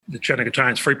the Chattanooga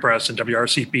Times Free Press and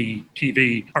WRCP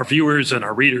TV, our viewers and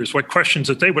our readers, what questions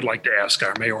that they would like to ask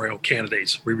our mayoral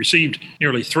candidates. We received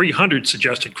nearly 300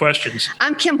 suggested questions.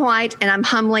 I'm Kim White, and I'm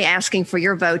humbly asking for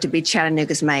your vote to be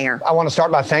Chattanooga's mayor. I want to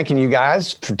start by thanking you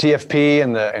guys for TFP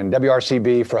and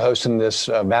WRCB for hosting this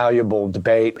valuable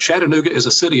debate. Chattanooga is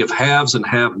a city of haves and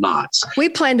have-nots. We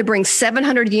plan to bring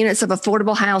 700 units of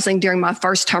affordable housing during my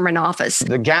first term in office.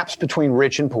 The gaps between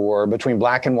rich and poor, between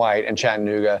black and white in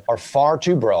Chattanooga are far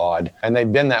too broad, and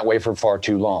they've been that way for far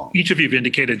too long. Each of you have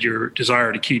indicated your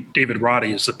desire to keep David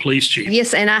Roddy as the police chief.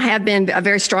 Yes, and I have been a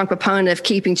very strong proponent of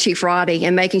keeping Chief Roddy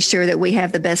and making sure that we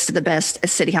have the best of the best at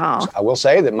City Hall. I will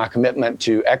say that my commitment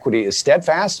to equity is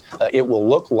steadfast. It will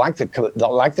look like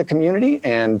the community,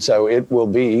 and so it will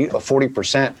be a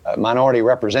 40% minority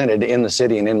represented in the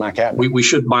city and in my cabinet. We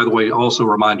should, by the way, also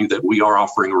remind you that we are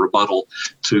offering a rebuttal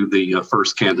to the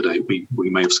first candidate. We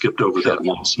may have skipped over that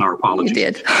once, and our apologies.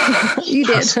 You did. You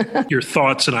did. Your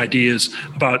thoughts and ideas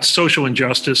about social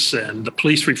injustice and the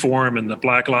police reform and the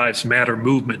Black Lives Matter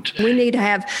movement. We need to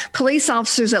have police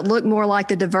officers that look more like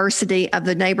the diversity of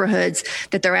the neighborhoods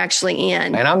that they're actually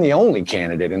in. And I'm the only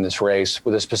candidate in this race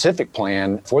with a specific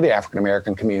plan for the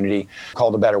African-American community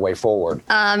called A Better Way Forward.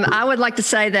 I would like to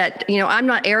say that, I'm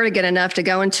not arrogant enough to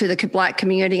go into the black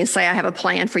community and say I have a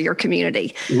plan for your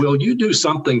community. Will you do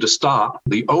something to stop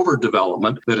the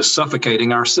overdevelopment that is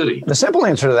suffocating our city? The simple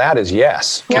answer to that is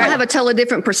yes. Well, I have a totally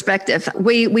different perspective.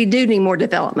 We do need more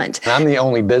development. I'm the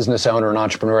only business owner and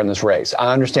entrepreneur in this race.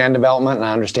 I understand development and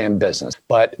I understand business,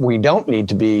 but we don't need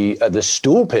to be the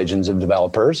stool pigeons of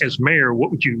developers. As mayor,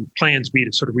 what would your plans be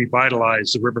to sort of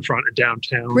revitalize the riverfront and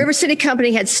downtown? River City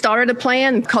Company had started a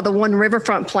plan called the One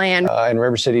Riverfront Plan. And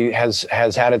River City has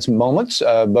had its moments,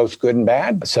 both good and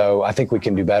bad. So I think we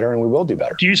can do better and we will do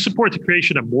better. Do you support the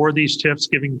creation of more of these TIFs,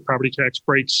 giving property tax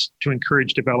breaks to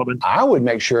encourage development? I would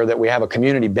make sure that we have a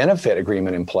community benefit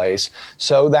agreement in place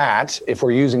so that if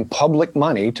we're using public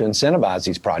money to incentivize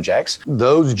these projects,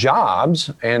 those jobs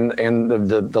and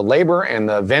the labor and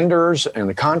the vendors and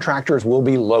the contractors will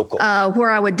be local.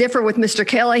 Where I would differ with Mr.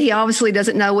 Kelly, he obviously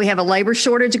doesn't know we have a labor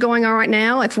shortage going on right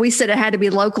now. If we said it had to be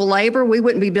local labor, we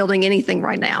wouldn't be building anything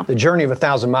right now. The journey of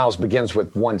 1,000 miles begins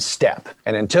with one step.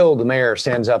 And until the mayor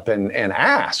stands up and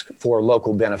asks for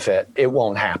local benefit, it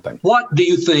won't happen. What do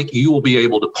you think you will be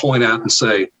able to point out and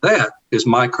say, that is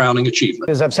my crowning achievement?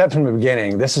 As I've said from the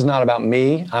beginning, this is not about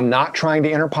me. I'm not trying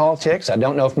to enter politics. I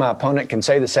don't know if my opponent can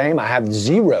say the same. I have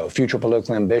zero future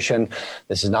political ambition.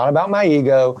 This is not about my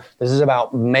ego. This is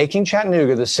about making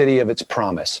Chattanooga the city of its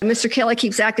promise. Mr. Kelly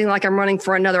keeps acting like I'm running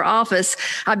for another office.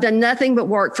 I've done nothing but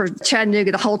work for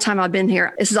Chattanooga the whole time I've been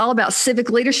here. This is all about civic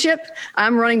leadership.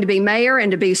 I'm running to be mayor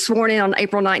and to be sworn in on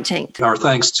April 19th. Our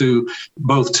thanks to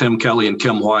both Tim Kelly and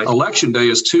Kim White. Election day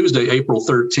is Tuesday, April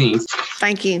 13th.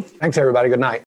 Thank you. Thanks, everybody. Good night.